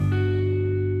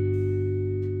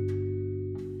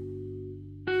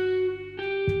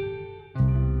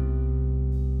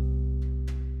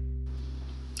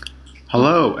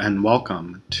Hello and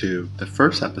welcome to the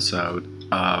first episode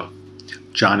of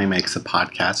Johnny Makes a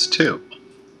Podcast too.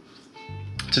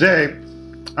 Today,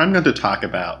 I'm going to talk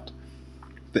about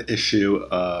the issue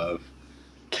of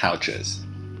couches.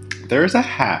 There's a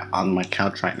hat on my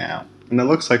couch right now, and it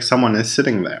looks like someone is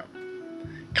sitting there.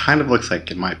 Kind of looks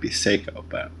like it might be Seiko,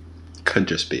 but it could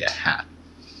just be a hat.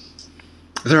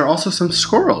 There are also some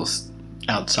squirrels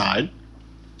outside.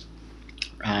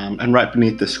 And right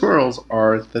beneath the squirrels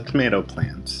are the tomato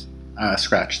plants.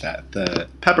 Scratch that. The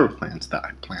pepper plants that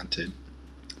I planted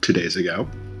 2 days ago.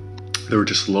 They were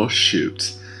just little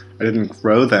shoots. I didn't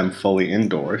grow them fully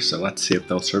indoors, so let's see if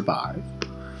they'll survive.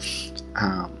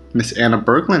 Miss Anna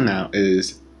Berglund now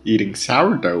is eating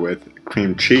sourdough with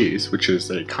cream cheese, which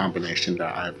is a combination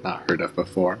that I have not heard of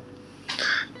before.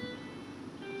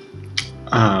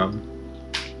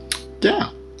 Yeah.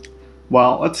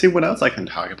 Well, let's see what else I can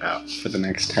talk about for the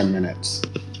next 10 minutes.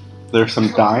 There's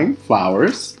some dying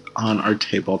flowers on our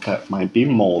table that might be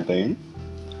molding.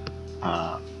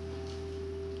 I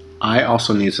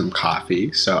also need some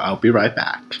coffee, so I'll be right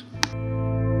back.